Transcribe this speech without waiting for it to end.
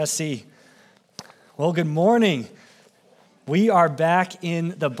See. Well, good morning. We are back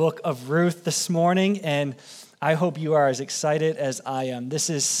in the book of Ruth this morning, and I hope you are as excited as I am. This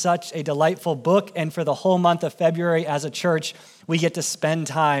is such a delightful book, and for the whole month of February as a church, we get to spend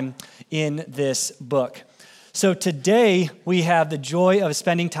time in this book. So today, we have the joy of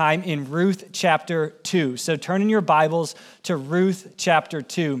spending time in Ruth chapter 2. So turn in your Bibles to Ruth chapter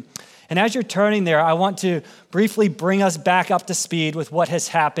 2. And as you're turning there, I want to briefly bring us back up to speed with what has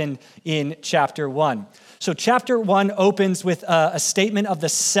happened in chapter 1. So chapter 1 opens with a statement of the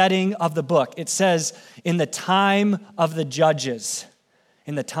setting of the book. It says, in the time of the judges.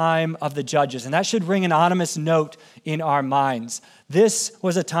 In the time of the judges. And that should ring an ominous note in our minds. This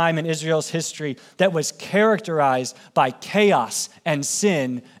was a time in Israel's history that was characterized by chaos and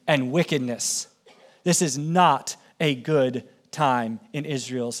sin and wickedness. This is not a good time in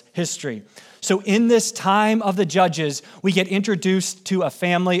Israel's history. So in this time of the judges, we get introduced to a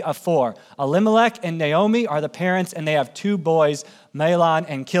family of four. Elimelech and Naomi are the parents, and they have two boys, Mahlon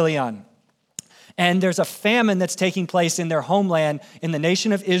and Chilion. And there's a famine that's taking place in their homeland in the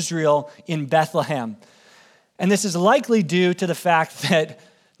nation of Israel in Bethlehem. And this is likely due to the fact that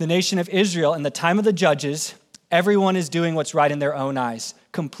the nation of Israel in the time of the judges, everyone is doing what's right in their own eyes.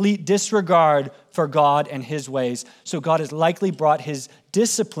 Complete disregard for God and his ways. So God has likely brought his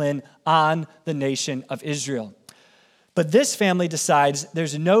discipline on the nation of Israel. But this family decides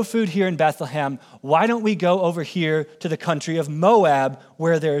there's no food here in Bethlehem. Why don't we go over here to the country of Moab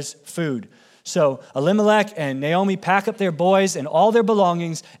where there's food? So Elimelech and Naomi pack up their boys and all their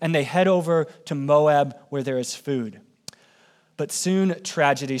belongings, and they head over to Moab where there is food. But soon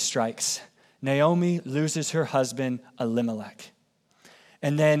tragedy strikes. Naomi loses her husband, Elimelech.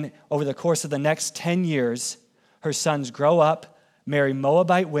 And then over the course of the next 10 years, her sons grow up, marry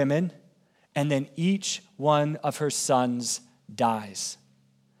Moabite women, and then each one of her sons dies.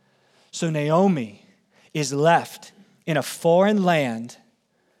 So Naomi is left in a foreign land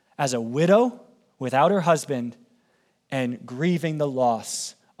as a widow without her husband and grieving the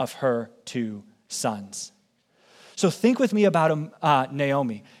loss of her two sons. So think with me about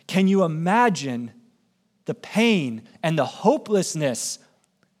Naomi. Can you imagine the pain and the hopelessness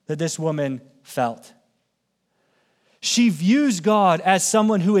that this woman felt? She views God as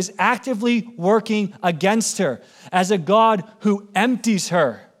someone who is actively working against her, as a God who empties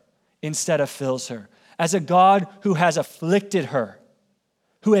her instead of fills her, as a God who has afflicted her,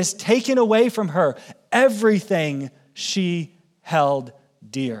 who has taken away from her everything she held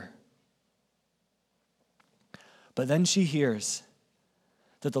dear. But then she hears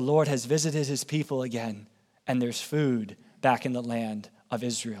that the Lord has visited his people again, and there's food back in the land of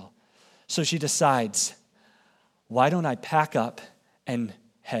Israel. So she decides, why don't I pack up and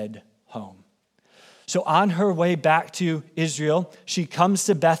head home? So on her way back to Israel, she comes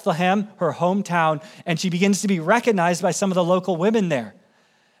to Bethlehem, her hometown, and she begins to be recognized by some of the local women there.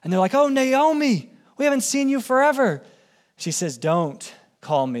 And they're like, oh, Naomi, we haven't seen you forever. She says, don't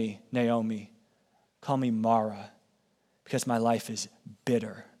call me Naomi. Call me Mara, because my life is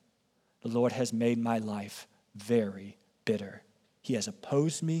bitter. The Lord has made my life very bitter. He has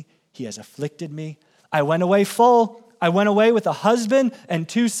opposed me. He has afflicted me. I went away full. I went away with a husband and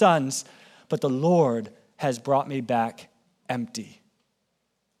two sons. But the Lord has brought me back empty,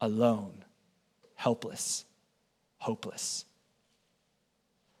 alone, helpless, hopeless.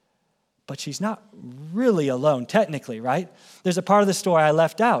 But she's not really alone, technically, right? There's a part of the story I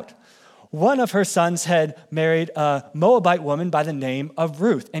left out. One of her sons had married a Moabite woman by the name of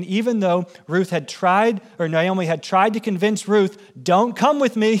Ruth. And even though Naomi had tried to convince Ruth, don't come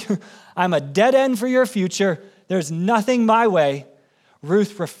with me. I'm a dead end for your future. There's nothing my way.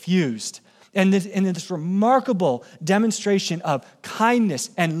 Ruth refused. And in this remarkable demonstration of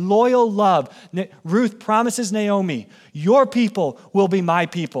kindness and loyal love, Ruth promises Naomi, your people will be my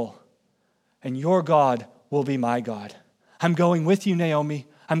people, and your God will be my God. I'm going with you, Naomi.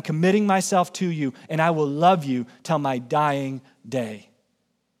 I'm committing myself to you, and I will love you till my dying day.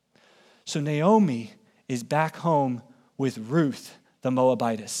 So Naomi is back home with Ruth, the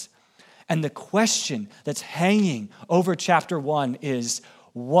Moabitess. And the question that's hanging over chapter 1 is,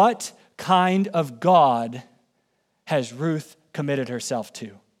 what kind of God has Ruth committed herself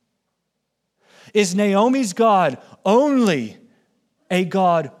to? Is Naomi's God only a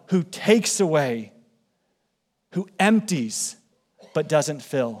God who takes away, who empties, but doesn't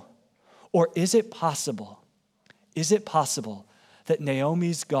fill? Or is it possible that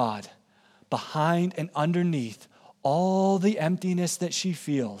Naomi's God, behind and underneath all the emptiness that she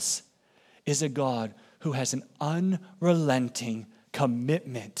feels, is a God who has an unrelenting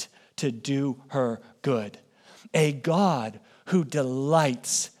commitment to do her good? A God who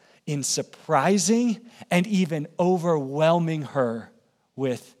delights in surprising and even overwhelming her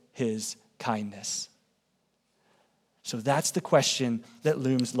with his kindness. So that's the question that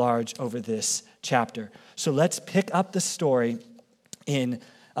looms large over this chapter. So let's pick up the story in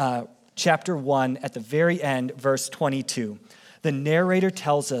chapter 1 at the very end, verse 22. The narrator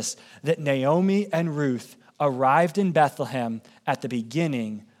tells us that Naomi and Ruth arrived in Bethlehem at the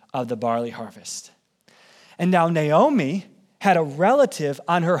beginning of the barley harvest. And now Naomi had a relative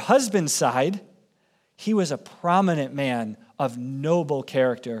on her husband's side. He was a prominent man of noble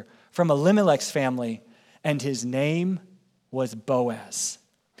character from Elimelech's family, and his name was Boaz.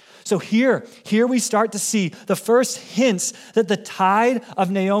 So here we start to see the first hints that the tide of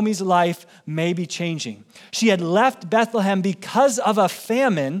Naomi's life may be changing. She had left Bethlehem because of a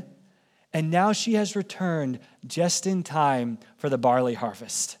famine, and now she has returned just in time for the barley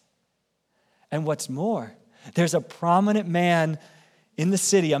harvest. And what's more, there's a prominent man in the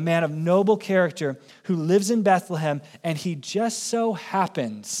city, a man of noble character who lives in Bethlehem, and he just so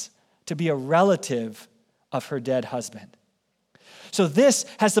happens to be a relative of her dead husband. So this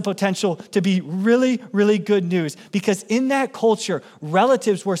has the potential to be really, really good news, because in that culture,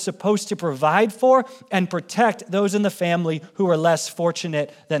 relatives were supposed to provide for and protect those in the family who were less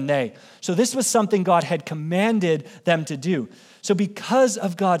fortunate than they. So this was something God had commanded them to do. So because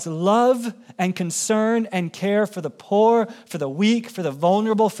of God's love and concern and care for the poor, for the weak, for the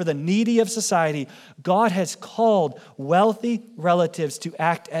vulnerable, for the needy of society, God has called wealthy relatives to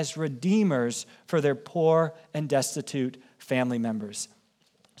act as redeemers for their poor and destitute family members.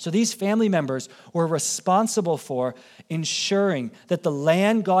 So these family members were responsible for ensuring that the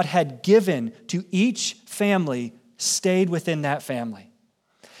land God had given to each family stayed within that family.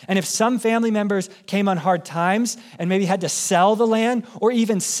 And if some family members came on hard times and maybe had to sell the land or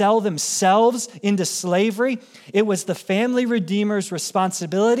even sell themselves into slavery, it was the family redeemer's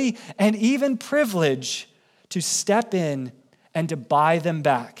responsibility and even privilege to step in and to buy them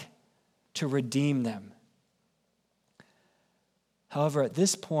back, to redeem them. However, at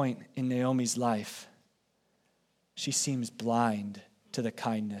this point in Naomi's life, she seems blind to the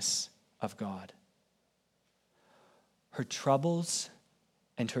kindness of God. Her troubles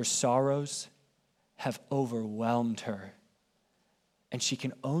and her sorrows have overwhelmed her, and she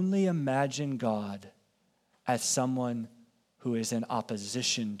can only imagine God as someone who is in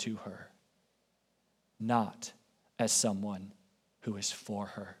opposition to her, not as someone who is for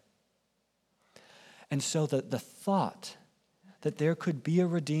her. And so the thought that there could be a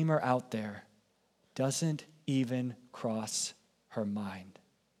redeemer out there doesn't even cross her mind.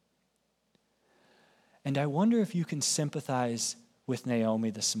 And I wonder if you can sympathize with Naomi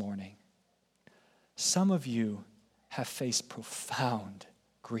this morning. Some of you have faced profound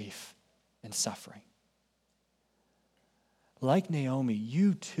grief and suffering. Like Naomi,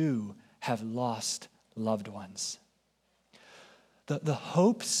 you too have lost loved ones. The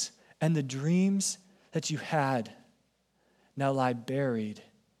hopes and the dreams that you had now lie buried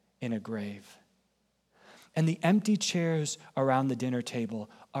in a grave. And the empty chairs around the dinner table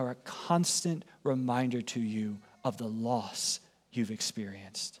are a constant reminder to you of the loss you've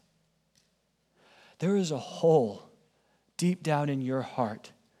experienced. There is a hole deep down in your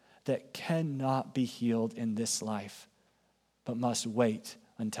heart that cannot be healed in this life, but must wait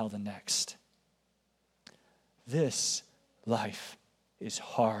until the next. This life is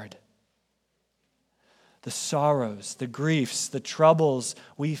hard. The sorrows, the griefs, the troubles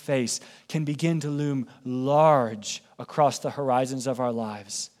we face can begin to loom large across the horizons of our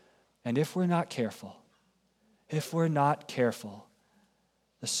lives. And if we're not careful, the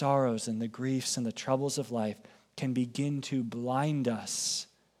sorrows and the griefs and the troubles of life can begin to blind us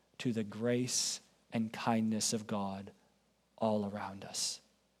to the grace and kindness of God all around us.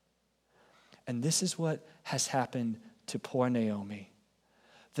 And this is what has happened to poor Naomi.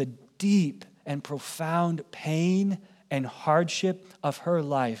 The deep and profound pain and hardship of her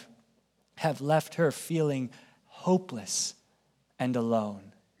life have left her feeling hopeless and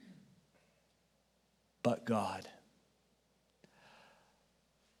alone. But God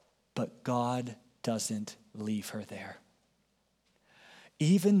doesn't leave her there.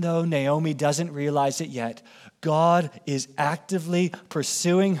 Even though Naomi doesn't realize it yet, God is actively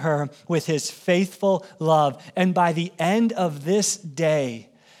pursuing her with his faithful love. And by the end of this day,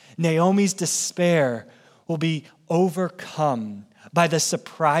 Naomi's despair will be overcome by the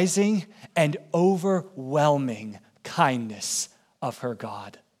surprising and overwhelming kindness of her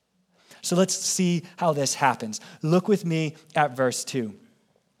God. So let's see how this happens. Look with me at verse 2.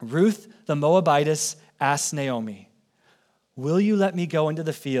 Ruth the Moabitess asked Naomi, "Will you let me go into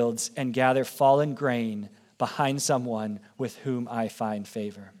the fields and gather fallen grain behind someone with whom I find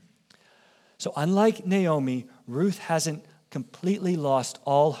favor. So unlike Naomi, Ruth hasn't completely lost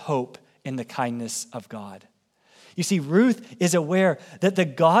all hope in the kindness of God. You see, Ruth is aware that the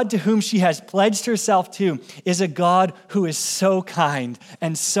God to whom she has pledged herself to is a God who is so kind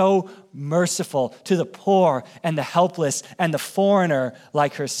and so merciful to the poor and the helpless and the foreigner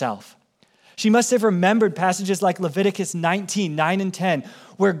like herself. She must have remembered passages like Leviticus 19, 9 and 10,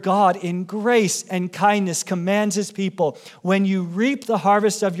 where God in grace and kindness commands his people, when you reap the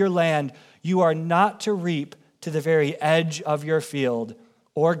harvest of your land, you are not to reap to the very edge of your field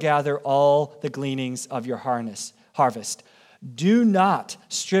or gather all the gleanings of your harvest. Do not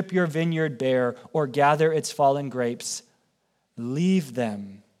strip your vineyard bare or gather its fallen grapes. Leave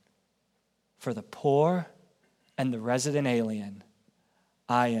them for the poor and the resident alien.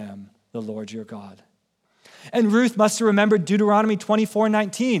 I am the Lord your God. And Ruth must have remembered Deuteronomy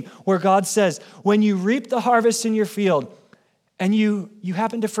 24:19, where God says, when you reap the harvest in your field and you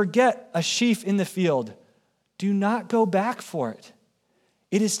happen to forget a sheaf in the field, do not go back for it.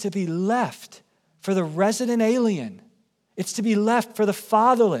 It is to be left for the resident alien. It's to be left for the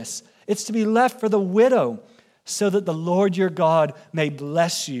fatherless. It's to be left for the widow, so that the Lord your God may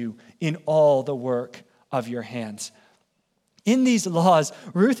bless you in all the work of your hands. In these laws,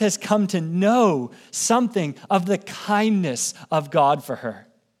 Ruth has come to know something of the kindness of God for her.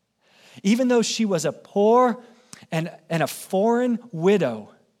 Even though she was a poor and a foreign widow,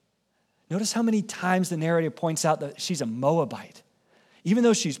 notice how many times the narrator points out that she's a Moabite. Even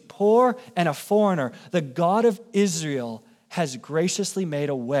though she's poor and a foreigner, the God of Israel has graciously made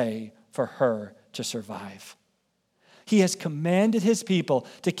a way for her to survive. He has commanded his people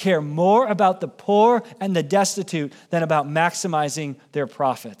to care more about the poor and the destitute than about maximizing their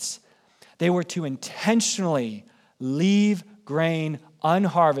profits. They were to intentionally leave grain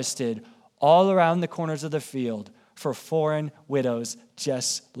unharvested all around the corners of the field for foreign widows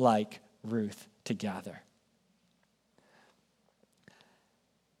just like Ruth to gather.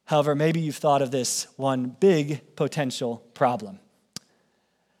 However, maybe you've thought of this one big potential problem.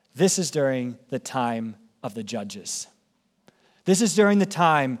 This is during the time of the judges. This is during the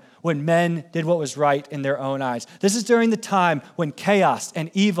time when men did what was right in their own eyes. This is during the time when chaos and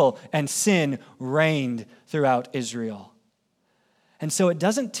evil and sin reigned throughout Israel. And so it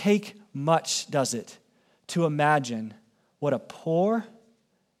doesn't take much, does it, to imagine what a poor,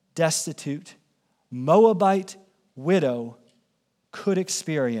 destitute, Moabite widow could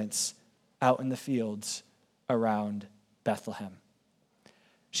experience out in the fields around Bethlehem.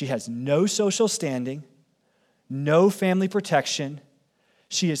 She has no social standing, no family protection.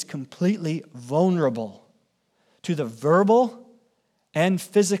 She is completely vulnerable to the verbal and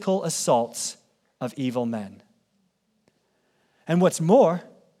physical assaults of evil men. And what's more,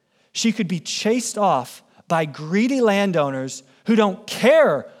 she could be chased off by greedy landowners who don't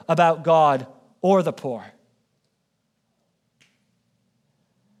care about God or the poor.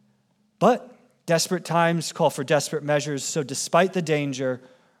 But desperate times call for desperate measures, so despite the danger,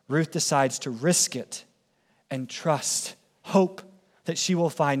 Ruth decides to risk it and trust, hope that she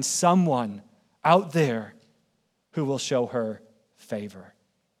will find someone out there who will show her favor.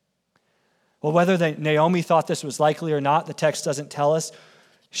 Well, whether Naomi thought this was likely or not, the text doesn't tell us.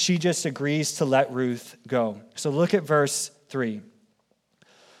 She just agrees to let Ruth go. So look at verse 3.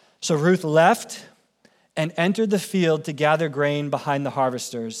 So Ruth left and entered the field to gather grain behind the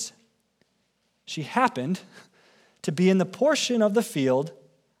harvesters. She happened to be in the portion of the field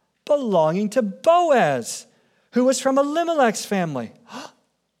belonging to Boaz, who was from Elimelech's family.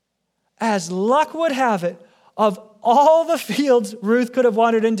 As luck would have it, of all the fields Ruth could have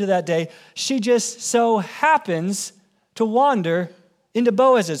wandered into that day, she just so happens to wander into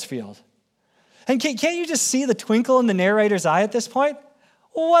Boaz's field. And can't you just see the twinkle in the narrator's eye at this point?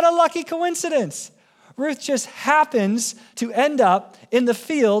 What a lucky coincidence. Ruth just happens to end up in the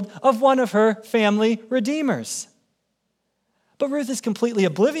field of one of her family redeemers. But Ruth is completely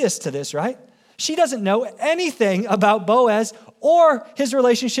oblivious to this, right? She doesn't know anything about Boaz or his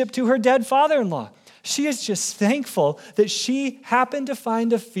relationship to her dead father-in-law. She is just thankful that she happened to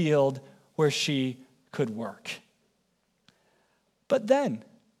find a field where she could work. But then,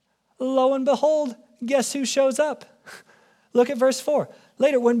 lo and behold, guess who shows up? Look at verse 4.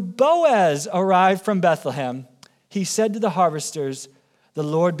 Later, when Boaz arrived from Bethlehem, he said to the harvesters, "The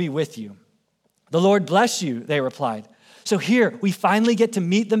Lord be with you." "The Lord bless you," they replied. So here, we finally get to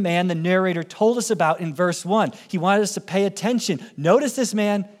meet the man the narrator told us about in verse 1. He wanted us to pay attention. Notice this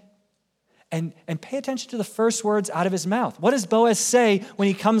man and pay attention to the first words out of his mouth. What does Boaz say when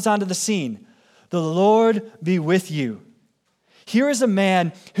he comes onto the scene? "The Lord be with you." Here is a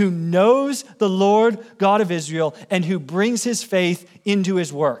man who knows the Lord God of Israel and who brings his faith into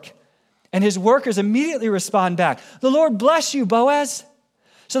his work. And his workers immediately respond back, "The Lord bless you, Boaz."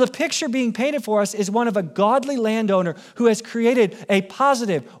 So the picture being painted for us is one of a godly landowner who has created a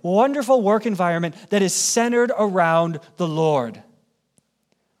positive, wonderful work environment that is centered around the Lord.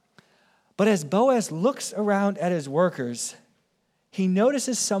 But as Boaz looks around at his workers, he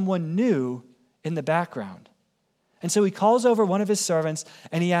notices someone new in the background. And so he calls over one of his servants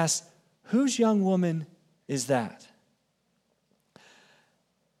and he asks, "Whose young woman is that?"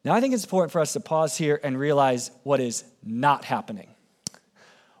 Now, I think it's important for us to pause here and realize what is not happening.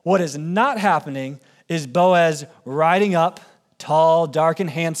 What is not happening is Boaz riding up, tall, dark, and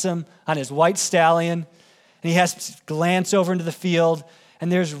handsome, on his white stallion, and he has to glance over into the field,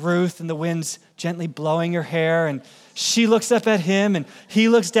 and there's Ruth, and the wind's gently blowing her hair, and she looks up at him, and he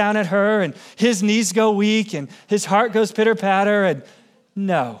looks down at her, and his knees go weak, and his heart goes pitter-patter, and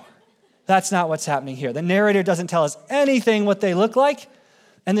no, that's not what's happening here. The narrator doesn't tell us anything what they look like,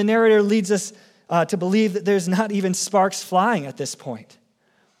 and the narrator leads us to believe that there's not even sparks flying at this point.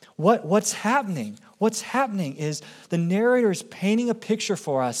 What's happening? What's happening is the narrator is painting a picture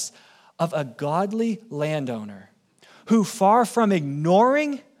for us of a godly landowner who, far from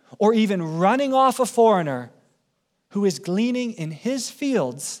ignoring or even running off a foreigner who is gleaning in his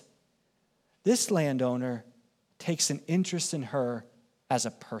fields, this landowner takes an interest in her as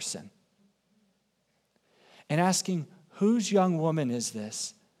a person. And asking, "Whose young woman is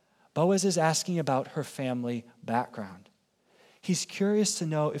this?" Boaz is asking about her family background. He's curious to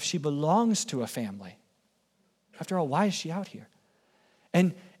know if she belongs to a family. After all, why is she out here?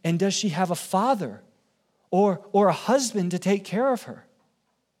 And does she have a father or a husband to take care of her?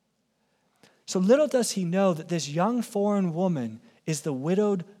 So little does he know that this young foreign woman is the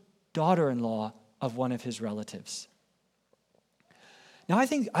widowed daughter-in-law of one of his relatives. Now, I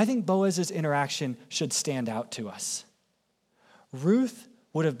think Boaz's interaction should stand out to us. Ruth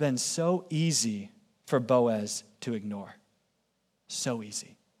would have been so easy for Boaz to ignore. So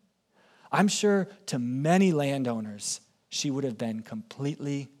easy. I'm sure to many landowners, she would have been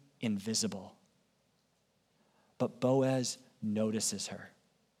completely invisible. But Boaz notices her.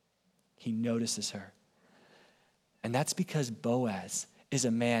 He notices her. And that's because Boaz is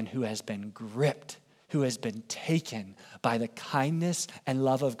a man who has been gripped, who has been taken by the kindness and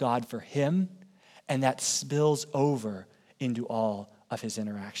love of God for him, and that spills over into all of his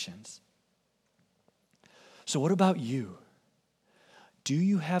interactions. So what about you? Do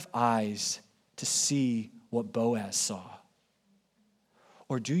you have eyes to see what Boaz saw?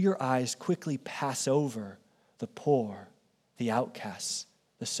 Or do your eyes quickly pass over the poor, the outcasts,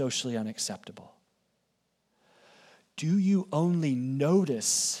 the socially unacceptable? Do you only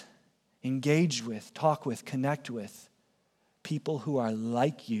notice, engage with, talk with, connect with people who are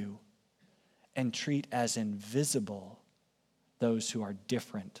like you and treat as invisible those who are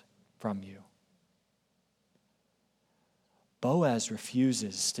different from you? Boaz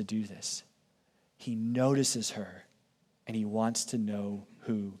refuses to do this. He notices her, and he wants to know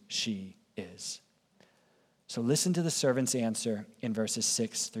who she is. So listen to the servant's answer in verses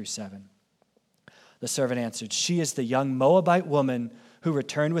 6 through 7. The servant answered, "She is the young Moabite woman who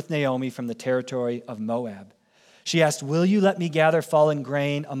returned with Naomi from the territory of Moab. She asked, 'Will you let me gather fallen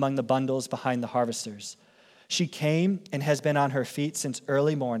grain among the bundles behind the harvesters?' She came and has been on her feet since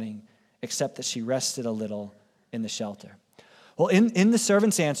early morning, except that she rested a little in the shelter." Well, in the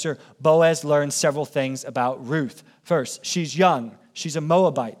servant's answer, Boaz learns several things about Ruth. First, she's young. She's a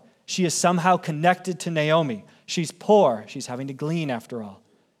Moabite. She is somehow connected to Naomi. She's poor. She's having to glean after all.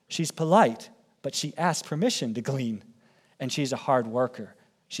 She's polite, but she asks permission to glean. And she's a hard worker.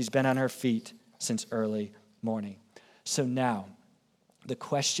 She's been on her feet since early morning. So now, the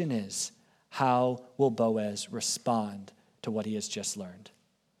question is, how will Boaz respond to what he has just learned?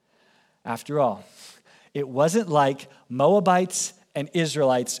 After all, it wasn't like Moabites and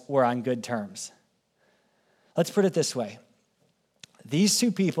Israelites were on good terms. Let's put it this way. These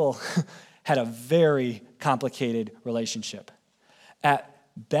two people had a very complicated relationship. At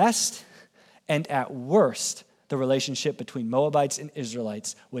best and at worst, the relationship between Moabites and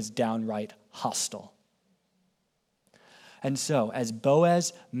Israelites was downright hostile. And so, as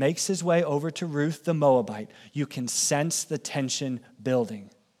Boaz makes his way over to Ruth the Moabite, you can sense the tension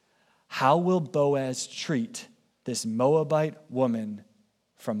building. How will Boaz treat this Moabite woman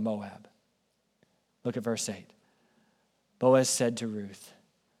from Moab? Look at verse 8. Boaz said to Ruth,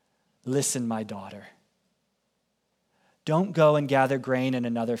 "Listen, my daughter. Don't go and gather grain in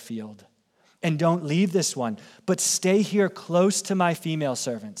another field, and don't leave this one, but stay here close to my female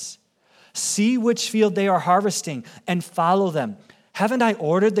servants. See which field they are harvesting and follow them. Haven't I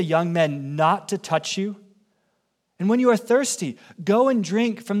ordered the young men not to touch you? And when you are thirsty, go and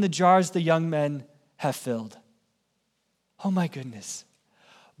drink from the jars the young men have filled." Oh my goodness.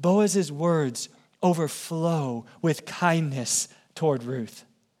 Boaz's words overflow with kindness toward Ruth.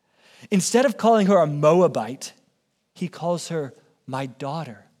 Instead of calling her a Moabite, he calls her my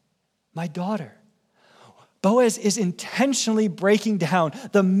daughter. My daughter. Boaz is intentionally breaking down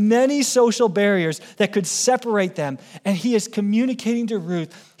the many social barriers that could separate them, and he is communicating to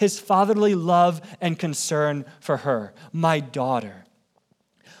Ruth his fatherly love and concern for her. My daughter.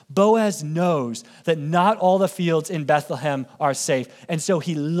 Boaz knows that not all the fields in Bethlehem are safe, and so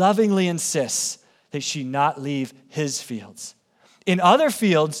he lovingly insists that she not leave his fields. In other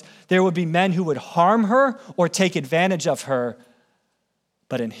fields, there would be men who would harm her or take advantage of her,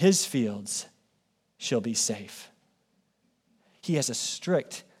 but in his fields, she'll be safe. He has a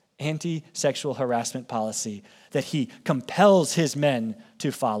strict anti-sexual harassment policy that he compels his men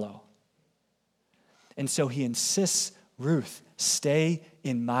to follow. And so he insists, Ruth, stay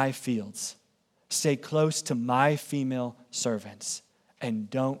in my fields. Stay close to my female servants and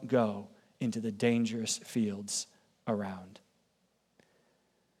don't go into the dangerous fields around.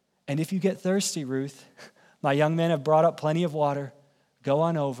 And if you get thirsty, Ruth, my young men have brought up plenty of water. Go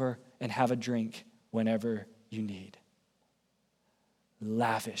on over and have a drink whenever you need.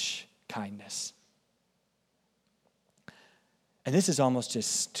 Lavish kindness. And this is almost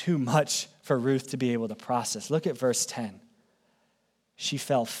just too much for Ruth to be able to process. Look at verse 10. She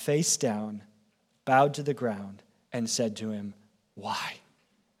fell face down, bowed to the ground, and said to him, "Why?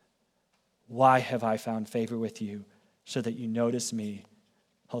 Why have I found favor with you so that you notice me,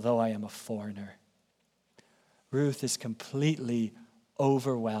 although I am a foreigner?" Ruth is completely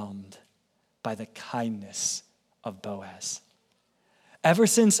overwhelmed by the kindness of Boaz. Ever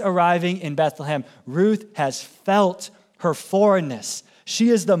since arriving in Bethlehem, Ruth has felt her foreignness. She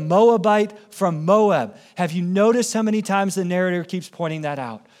is the Moabite from Moab. Have you noticed how many times the narrator keeps pointing that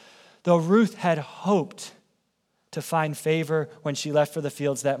out? Though Ruth had hoped to find favor when she left for the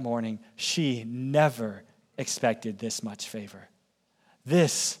fields that morning, she never expected this much favor.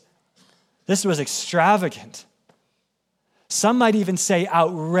 This was extravagant. Some might even say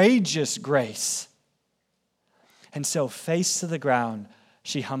outrageous grace. And so, face to the ground,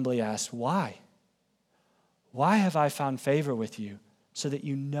 she humbly asked, "Why? Why have I found favor with you so that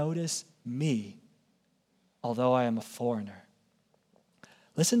you notice me, although I am a foreigner?"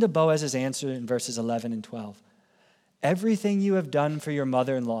 Listen to Boaz's answer in verses 11 and 12. "Everything you have done for your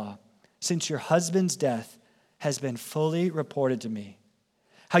mother-in-law since your husband's death has been fully reported to me.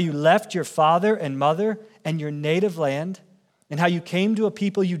 How you left your father and mother and your native land, and how you came to a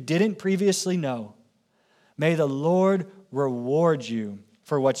people you didn't previously know. May the Lord reward you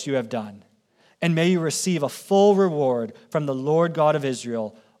for what you have done, and may you receive a full reward from the Lord God of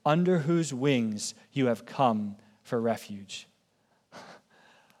Israel, under whose wings you have come for refuge."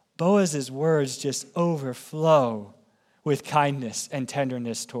 Boaz's words just overflow with kindness and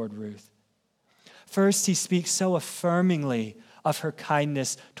tenderness toward Ruth. First, he speaks so affirmingly of her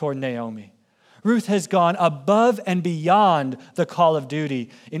kindness toward Naomi. Ruth has gone above and beyond the call of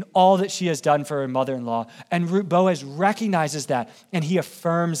duty in all that she has done for her mother-in-law. And Boaz recognizes that, and he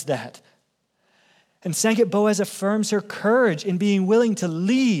affirms that. And second, Boaz affirms her courage in being willing to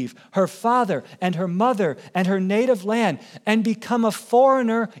leave her father and her mother and her native land and become a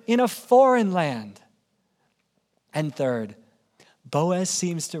foreigner in a foreign land. And third, Boaz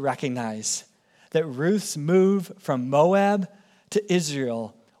seems to recognize that Ruth's move from Moab to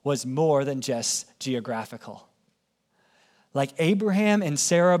Israel was more than just geographical. Like Abraham and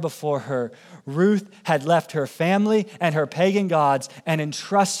Sarah before her, Ruth had left her family and her pagan gods and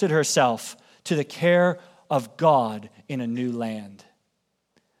entrusted herself to the care of God in a new land.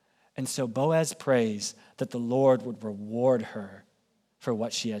 And so Boaz prays that the Lord would reward her for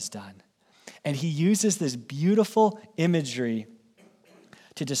what she has done. And he uses this beautiful imagery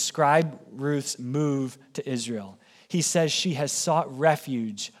to describe Ruth's move to Israel. He says she has sought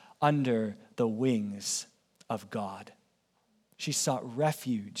refuge under the wings of God. She sought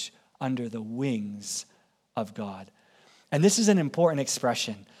refuge under the wings of God. And this is an important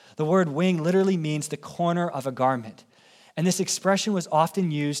expression. The word wing literally means the corner of a garment. And this expression was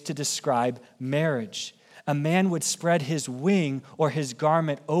often used to describe marriage. A man would spread his wing or his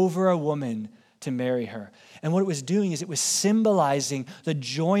garment over a woman to marry her. And what it was doing is it was symbolizing the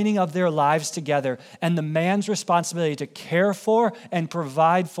joining of their lives together and the man's responsibility to care for and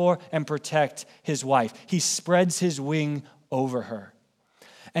provide for and protect his wife. He spreads his wing over her.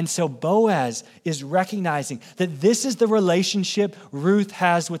 And so Boaz is recognizing that this is the relationship Ruth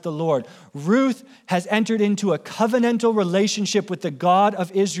has with the Lord. Ruth has entered into a covenantal relationship with the God of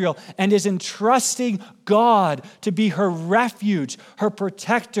Israel and is entrusting God to be her refuge, her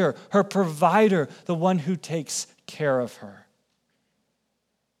protector, her provider, the one who takes care of her.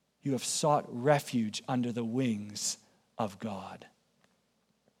 You have sought refuge under the wings of God.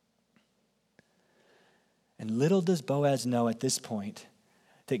 And little does Boaz know at this point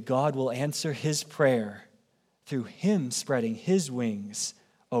that God will answer his prayer through him spreading his wings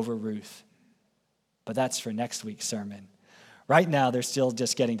over Ruth. But that's for next week's sermon. Right now, they're still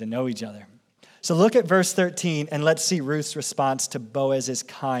just getting to know each other. So look at verse 13, and let's see Ruth's response to Boaz's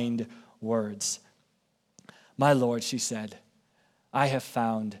kind words. "My Lord," she said, "I have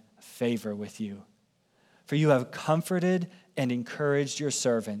found favor with you, for you have comforted and encouraged your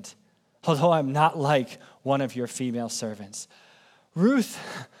servant, although I'm not like one of your female servants." Ruth,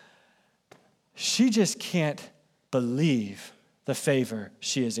 she just can't believe the favor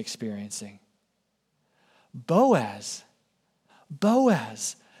she is experiencing. Boaz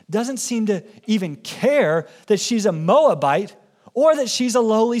doesn't seem to even care that she's a Moabite or that she's a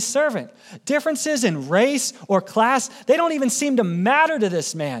lowly servant. Differences in race or class, they don't even seem to matter to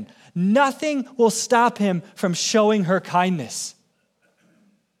this man. Nothing will stop him from showing her kindness.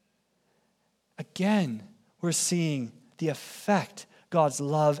 Again, we're seeing the effect God's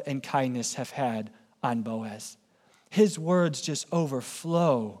love and kindness have had on Boaz. His words just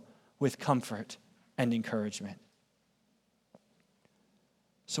overflow with comfort and encouragement.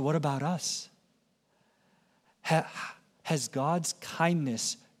 So what about us? Has God's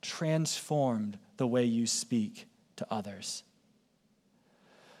kindness transformed the way you speak to others?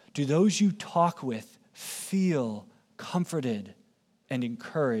 Do those you talk with feel comforted and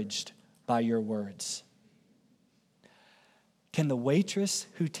encouraged by your words? Can the waitress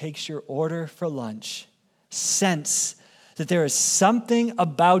who takes your order for lunch sense that there is something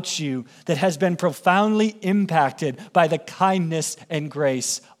about you that has been profoundly impacted by the kindness and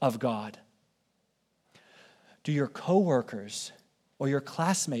grace of God? Do your coworkers or your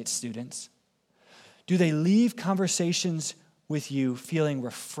classmates, students, do they leave conversations with you feeling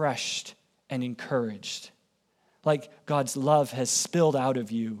refreshed and encouraged, like God's love has spilled out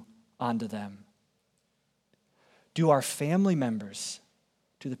of you onto them? Do our family members,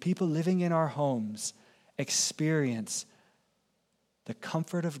 do the people living in our homes experience the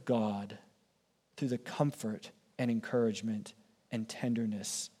comfort of God through the comfort and encouragement and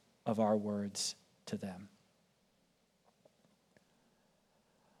tenderness of our words to them?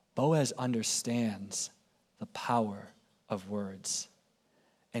 Boaz understands the power of words,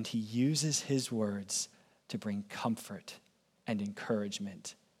 and he uses his words to bring comfort and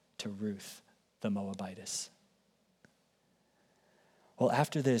encouragement to Ruth, the Moabitess. Well,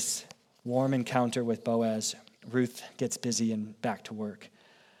 after this warm encounter with Boaz, Ruth gets busy and back to work.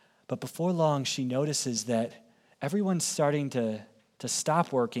 But before long, she notices that everyone's starting to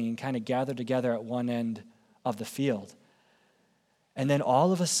stop working and kind of gather together at one end of the field. And then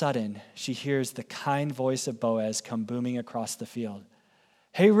all of a sudden, she hears the kind voice of Boaz come booming across the field.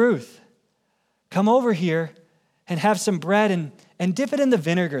 "Hey, Ruth, come over here and have some bread and dip it in the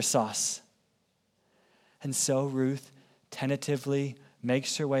vinegar sauce." And so Ruth tentatively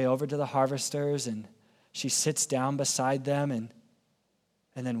makes her way over to the harvesters, and she sits down beside them, and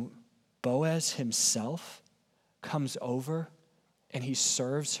then Boaz himself comes over and he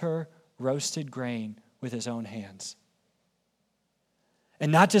serves her roasted grain with his own hands.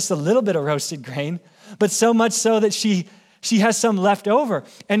 And not just a little bit of roasted grain, but so much so that she has some left over.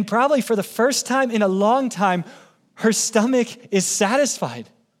 And probably for the first time in a long time, her stomach is satisfied.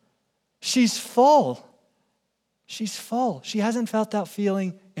 She's full. She's full. She hasn't felt that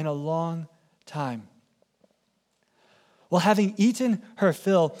feeling in a long time. Well, having eaten her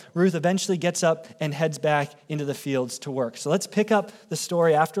fill, Ruth eventually gets up and heads back into the fields to work. So let's pick up the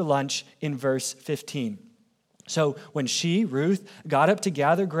story after lunch in verse 15. So when she, Ruth, got up to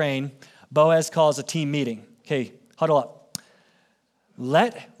gather grain, Boaz calls a team meeting. Okay, huddle up.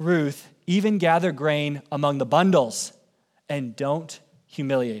 Let Ruth even gather grain among the bundles, and don't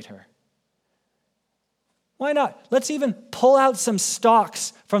humiliate her. Why not? Let's even pull out some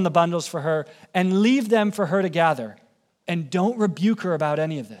stalks from the bundles for her and leave them for her to gather. And don't rebuke her about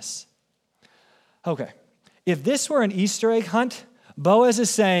any of this. Okay, if this were an Easter egg hunt, Boaz is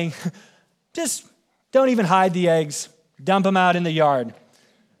saying, just don't even hide the eggs. Dump them out in the yard.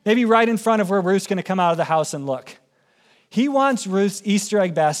 Maybe right in front of where Ruth's going to come out of the house and look. He wants Ruth's Easter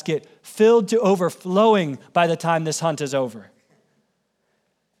egg basket filled to overflowing by the time this hunt is over.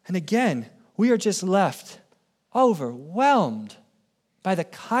 And again, we are just left overwhelmed by the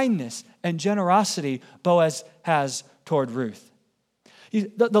kindness and generosity Boaz has toward Ruth.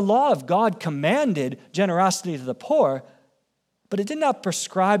 The law of God commanded generosity to the poor, but it did not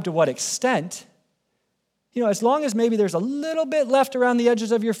prescribe to what extent. As long as maybe there's a little bit left around the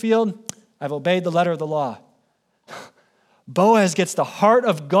edges of your field, I've obeyed the letter of the law. Boaz gets the heart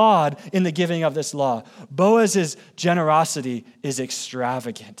of God in the giving of this law. Boaz's generosity is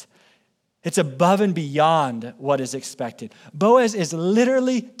extravagant. It's above and beyond what is expected. Boaz is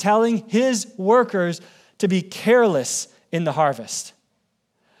literally telling his workers to be careless in the harvest.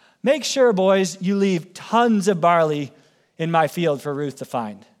 Make sure, boys, you leave tons of barley in my field for Ruth to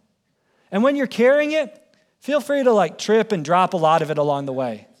find. And when you're carrying it, feel free to trip and drop a lot of it along the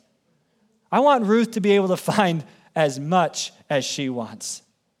way. I want Ruth to be able to find as much as she wants.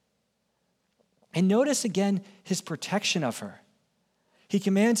 And notice again his protection of her. He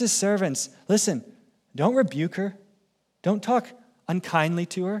commands his servants, listen, don't rebuke her. Don't talk unkindly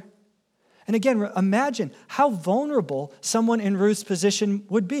to her. And again, imagine how vulnerable someone in Ruth's position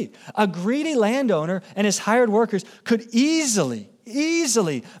would be. A greedy landowner and his hired workers could easily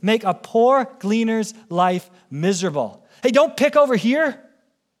make a poor gleaner's life miserable. Hey, don't pick over here.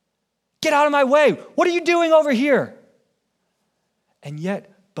 Get out of my way. What are you doing over here? And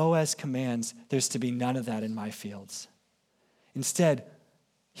yet, Boaz commands there's to be none of that in my fields. Instead,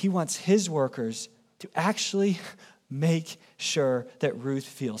 he wants his workers to actually make sure that Ruth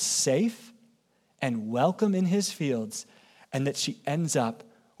feels safe and welcome in his fields, and that she ends up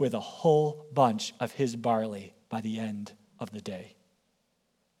with a whole bunch of his barley by the end of the day.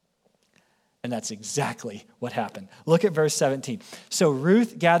 And that's exactly what happened. Look at verse 17. So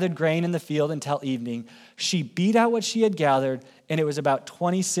Ruth gathered grain in the field until evening. She beat out what she had gathered, and it was about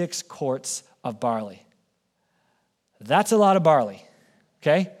 26 quarts of barley. That's a lot of barley,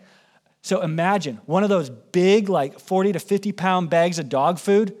 okay? So imagine one of those big, 40 to 50 pound bags of dog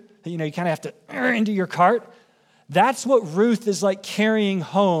food that, you kind of have to into your cart. That's what Ruth is carrying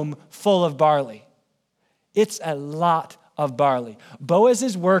home full of barley. It's a lot of barley.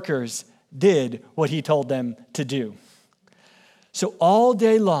 Boaz's workers did what he told them to do. So all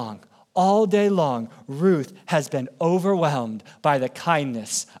day long, Ruth has been overwhelmed by the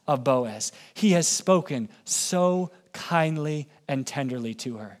kindness of Boaz. He has spoken so kindly and tenderly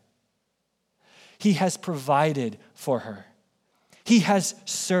to her. He has provided for her. He has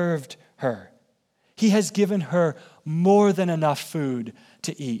served her. He has given her more than enough food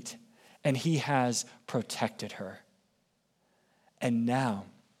to eat, and he has protected her. And now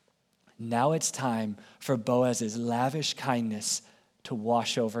it's time for Boaz's lavish kindness to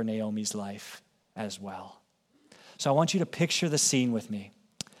wash over Naomi's life as well. So I want you to picture the scene with me.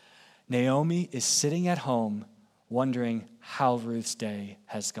 Naomi is sitting at home wondering how Ruth's day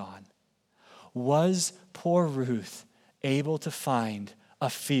has gone. Was poor Ruth able to find a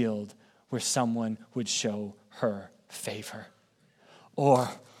field where someone would show her favor?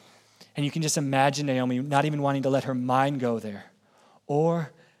 And you can just imagine Naomi not even wanting to let her mind go there.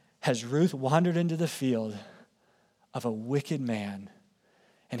 Or has Ruth wandered into the field of a wicked man,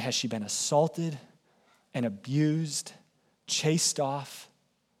 and has she been assaulted and abused, chased off,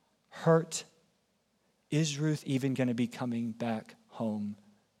 hurt? Is Ruth even going to be coming back home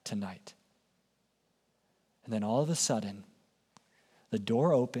tonight? And then all of a sudden, the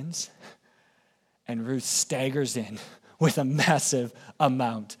door opens and Ruth staggers in with a massive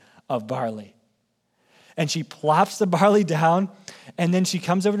amount of barley. And she plops the barley down, and then she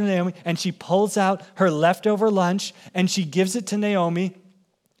comes over to Naomi and she pulls out her leftover lunch and she gives it to Naomi.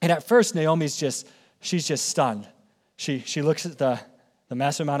 And at first, Naomi's she's just stunned. She looks at the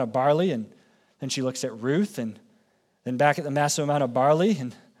massive amount of barley, and then she looks at Ruth, and then back at the massive amount of barley,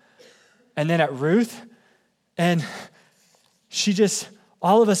 and then at Ruth. And she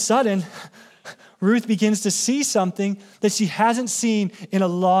all of a sudden, Ruth begins to see something that she hasn't seen in a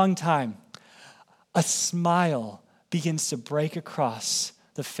long time. A smile begins to break across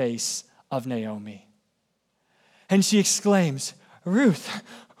the face of Naomi. And she exclaims, Ruth,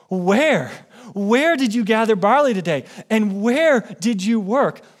 where did you gather barley today? And where did you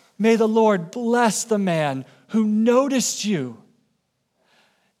work? May the Lord bless the man who noticed you.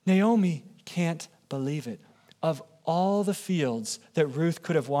 Naomi can't believe it. Of all the fields that Ruth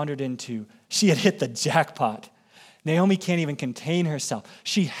could have wandered into, she had hit the jackpot. Naomi can't even contain herself.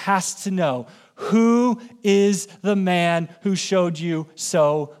 She has to know, who is the man who showed you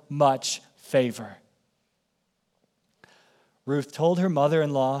so much favor? Ruth told her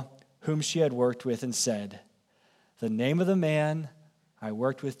mother-in-law, whom she had worked with, and said, the name of the man I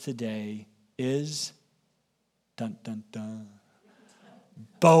worked with today is dun, dun, dun,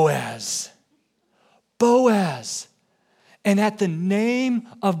 Boaz. Boaz. And at the name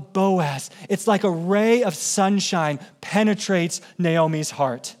of Boaz, it's like a ray of sunshine penetrates Naomi's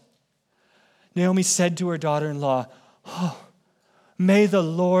heart. Naomi said to her daughter-in-law, "Oh, may the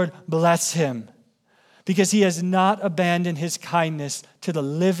Lord bless him, because he has not abandoned his kindness to the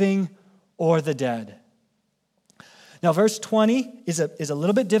living or the dead." Now, verse 20 is a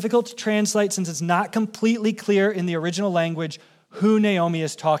little bit difficult to translate since it's not completely clear in the original language who Naomi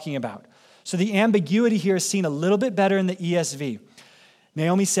is talking about. So the ambiguity here is seen a little bit better in the ESV.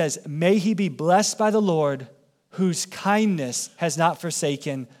 Naomi says, "May he be blessed by the Lord, whose kindness has not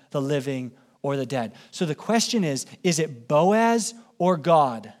forsaken the living or the dead." So the question is it Boaz or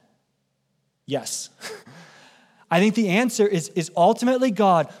God? Yes. I think the answer is ultimately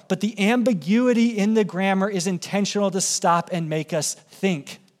God, but the ambiguity in the grammar is intentional to stop and make us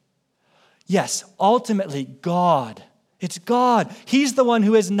think. Yes, ultimately God. It's God. He's the one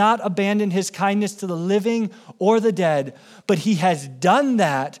who has not abandoned his kindness to the living or the dead, but he has done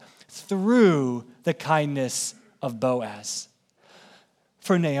that through the kindness of Boaz.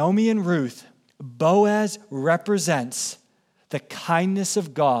 For Naomi and Ruth, Boaz represents the kindness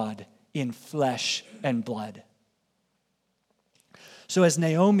of God in flesh and blood. So as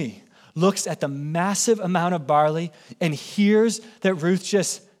Naomi looks at the massive amount of barley and hears that Ruth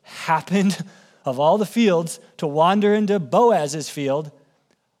just happened, of all the fields, to wander into Boaz's field,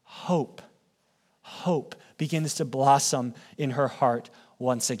 hope begins to blossom in her heart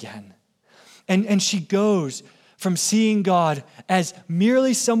once again. And she goes from seeing God as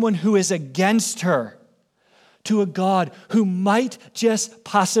merely someone who is against her to a God who might just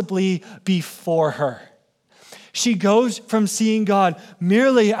possibly be for her. She goes from seeing God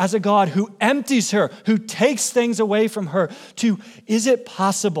merely as a God who empties her, who takes things away from her, to, is it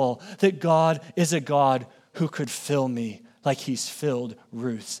possible that God is a God who could fill me like he's filled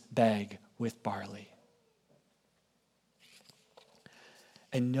Ruth's bag with barley?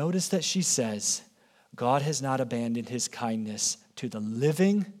 And notice that she says, God has not abandoned his kindness to the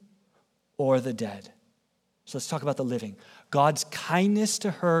living or the dead. So let's talk about the living. God's kindness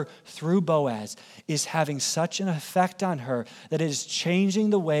to her through Boaz is having such an effect on her that it is changing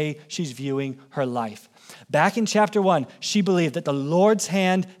the way she's viewing her life. Back in chapter 1, she believed that the Lord's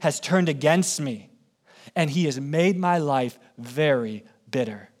hand has turned against me, and he has made my life very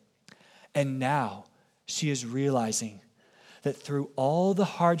bitter. And now she is realizing that through all the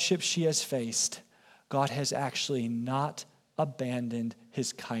hardships she has faced, God has actually not abandoned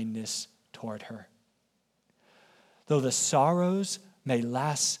his kindness toward her. Though the sorrows may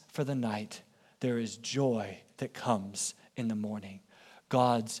last for the night, there is joy that comes in the morning.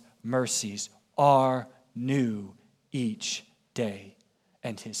 God's mercies are new each day,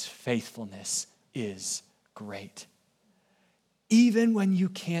 and his faithfulness is great. Even when you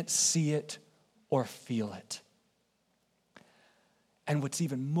can't see it or feel it. And what's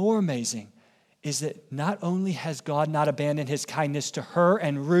even more amazing is that not only has God not abandoned his kindness to her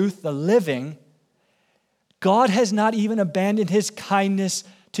and Ruth, the living, God has not even abandoned his kindness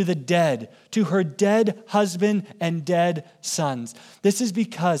to the dead, to her dead husband and dead sons. This is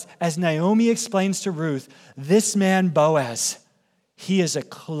because, as Naomi explains to Ruth, this man Boaz, he is a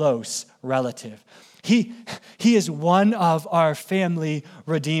close relative. He is one of our family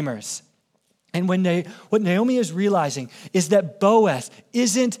redeemers. And what Naomi is realizing is that Boaz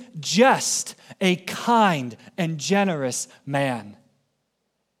isn't just a kind and generous man.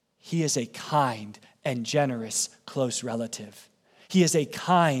 He is a kind and generous close relative. He is a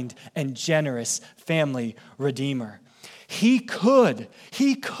kind and generous family redeemer. He could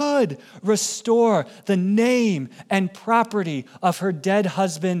restore the name and property of her dead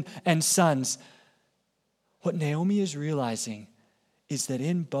husband and sons. What Naomi is realizing is that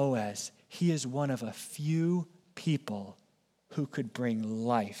in Boaz, he is one of a few people who could bring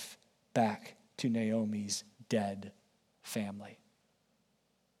life back to Naomi's dead family.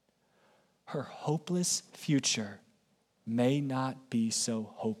 Her hopeless future may not be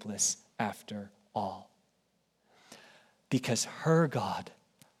so hopeless after all. Because her God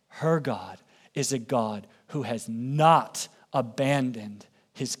is a God who has not abandoned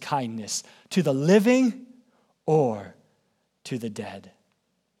his kindness to the living or to the dead.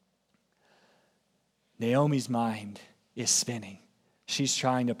 Naomi's mind is spinning. She's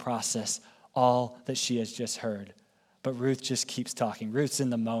trying to process all that she has just heard. But Ruth just keeps talking. Ruth's in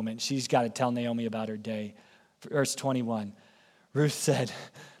the moment. She's got to tell Naomi about her day. Verse 21, Ruth said,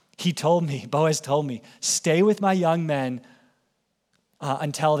 Boaz told me, stay with my young men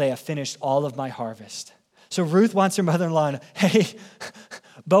until they have finished all of my harvest. So Ruth wants her mother-in-law, hey,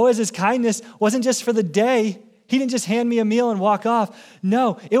 Boaz's kindness wasn't just for the day. He didn't just hand me a meal and walk off.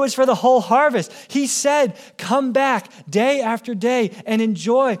 No, it was for the whole harvest. He said, come back day after day and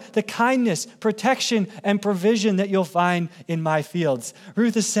enjoy the kindness, protection, and provision that you'll find in my fields.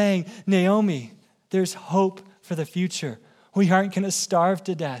 Ruth is saying, Naomi, there's hope for the future. We aren't going to starve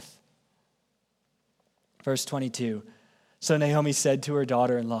to death. Verse 22, so Naomi said to her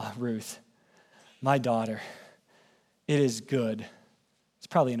daughter-in-law, Ruth, my daughter, it is good. It's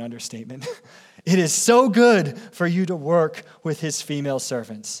probably an understatement. It is so good for you to work with his female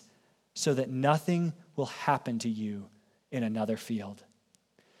servants so that nothing will happen to you in another field.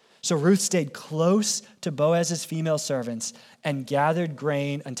 So Ruth stayed close to Boaz's female servants and gathered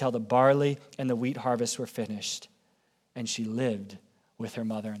grain until the barley and the wheat harvest were finished. And she lived with her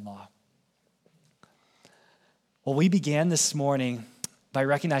mother-in-law. Well, we began this morning by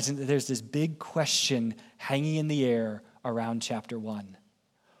recognizing that there's this big question hanging in the air around chapter 1.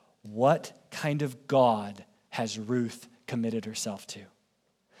 What kind of God has Ruth committed herself to?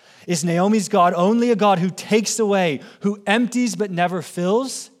 Is Naomi's God only a God who takes away, who empties but never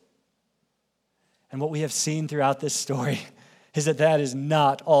fills? And what we have seen throughout this story is that that is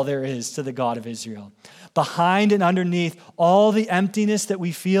not all there is to the God of Israel. Behind and underneath all the emptiness that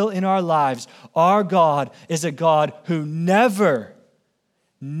we feel in our lives, our God is a God who never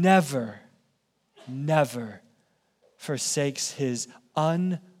forsakes his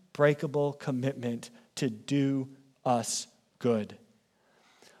unbreakable commitment to do us good.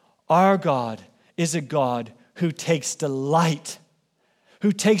 Our God is a God who takes delight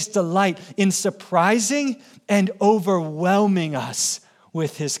in surprising and overwhelming us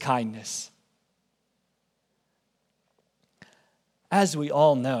with his kindness. As we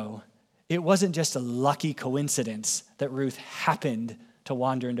all know, it wasn't just a lucky coincidence that Ruth happened to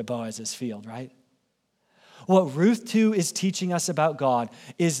wander into Boaz's field, right? What Ruth 2 is teaching us about God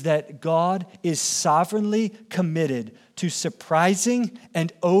is that God is sovereignly committed to surprising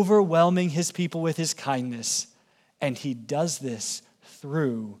and overwhelming his people with his kindness, and he does this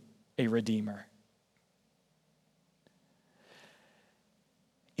through a redeemer.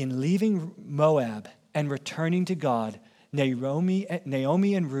 In leaving Moab and returning to God, Naomi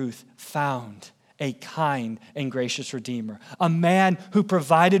and Ruth found a kind and gracious redeemer, a man who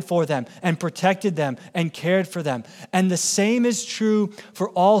provided for them and protected them and cared for them. And the same is true for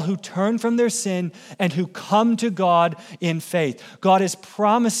all who turn from their sin and who come to God in faith. God is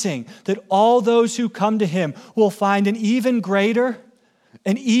promising that all those who come to him will find an even greater,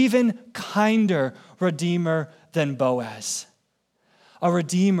 an even kinder redeemer than Boaz. A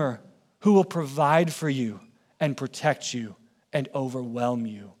redeemer who will provide for you and protect you and overwhelm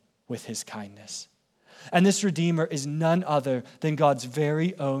you with his kindness. And this Redeemer is none other than God's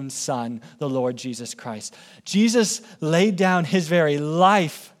very own Son, the Lord Jesus Christ. Jesus laid down his very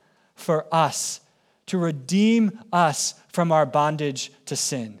life for us to redeem us from our bondage to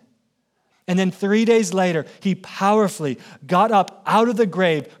sin. And then 3 days later, he powerfully got up out of the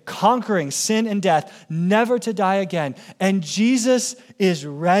grave, conquering sin and death, never to die again. And Jesus is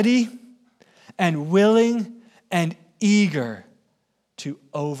ready and willing and eager to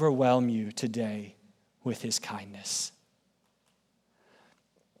overwhelm you today with his kindness.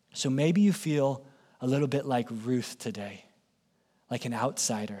 So maybe you feel a little bit like Ruth today, like an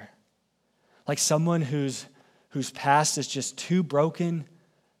outsider, like someone whose past is just too broken,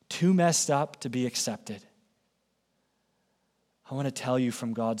 too messed up to be accepted. I want to tell you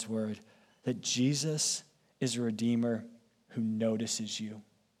from God's word that Jesus is a Redeemer who notices you.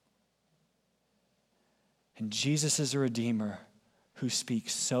 And Jesus is a Redeemer who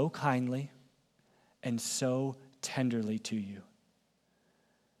speaks so kindly and so tenderly to you.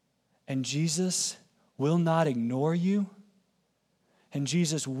 And Jesus will not ignore you, and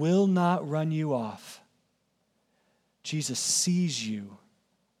Jesus will not run you off. Jesus sees you,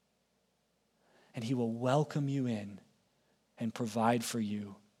 and he will welcome you in and provide for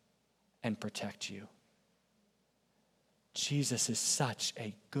you and protect you. Jesus is such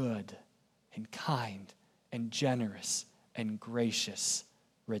a good and kind and generous and gracious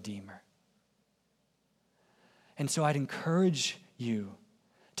Redeemer. And so I'd encourage you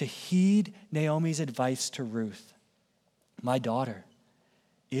to heed Naomi's advice to Ruth. My daughter,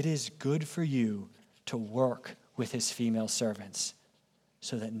 it is good for you to work with his female servants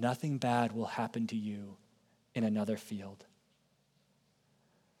so that nothing bad will happen to you in another field.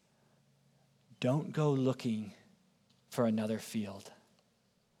 Don't go looking for another field.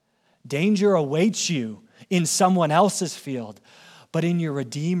 Danger awaits you in someone else's field, but in your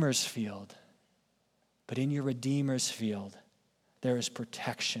Redeemer's field. But in your Redeemer's field, there is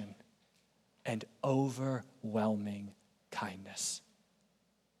protection and overwhelming kindness.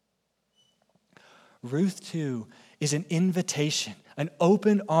 Ruth 2 is an invitation, an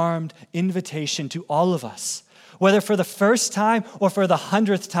open-armed invitation to all of us, whether for the first time or for the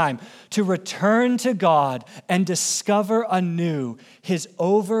 100th time, to return to God and discover anew his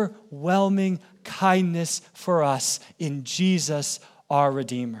overwhelming kindness for us in Jesus, our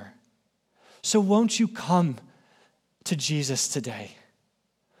Redeemer. So won't you come to Jesus today?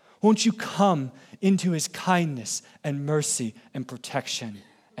 Won't you come into his kindness and mercy and protection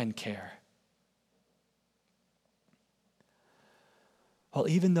and care? Well,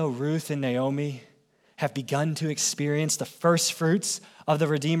 even though Ruth and Naomi have begun to experience the first fruits of the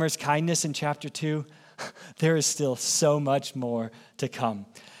Redeemer's kindness in chapter 2, there is still so much more to come.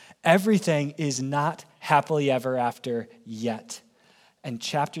 Everything is not happily ever after yet. And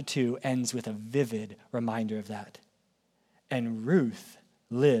chapter 2 ends with a vivid reminder of that. And Ruth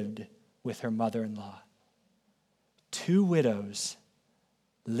lived with her mother-in-law. 2 widows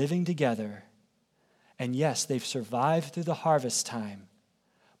living together. And yes, they've survived through the harvest time.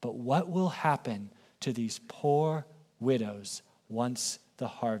 But what will happen to these poor widows once the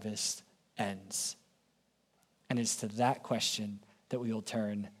harvest ends? And it's to that question that we will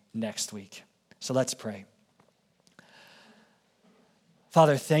turn next week. So let's pray.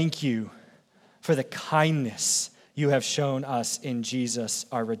 Father, thank you for the kindness you have shown us in Jesus,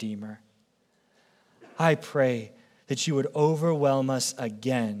 our Redeemer. I pray that you would overwhelm us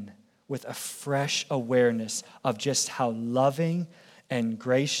again with a fresh awareness of just how loving and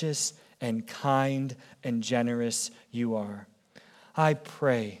gracious and kind and generous you are. I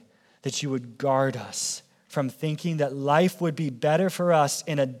pray that you would guard us from thinking that life would be better for us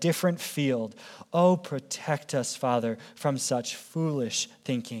in a different field. Oh, protect us, Father, from such foolish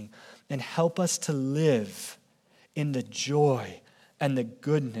thinking, and help us to live in the joy and the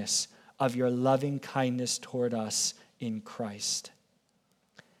goodness of your loving kindness toward us in Christ.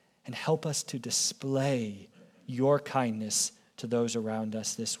 And help us to display your kindness to those around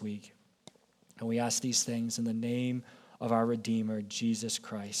us this week. And we ask these things in the name of our Redeemer, Jesus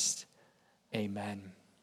Christ. Amen.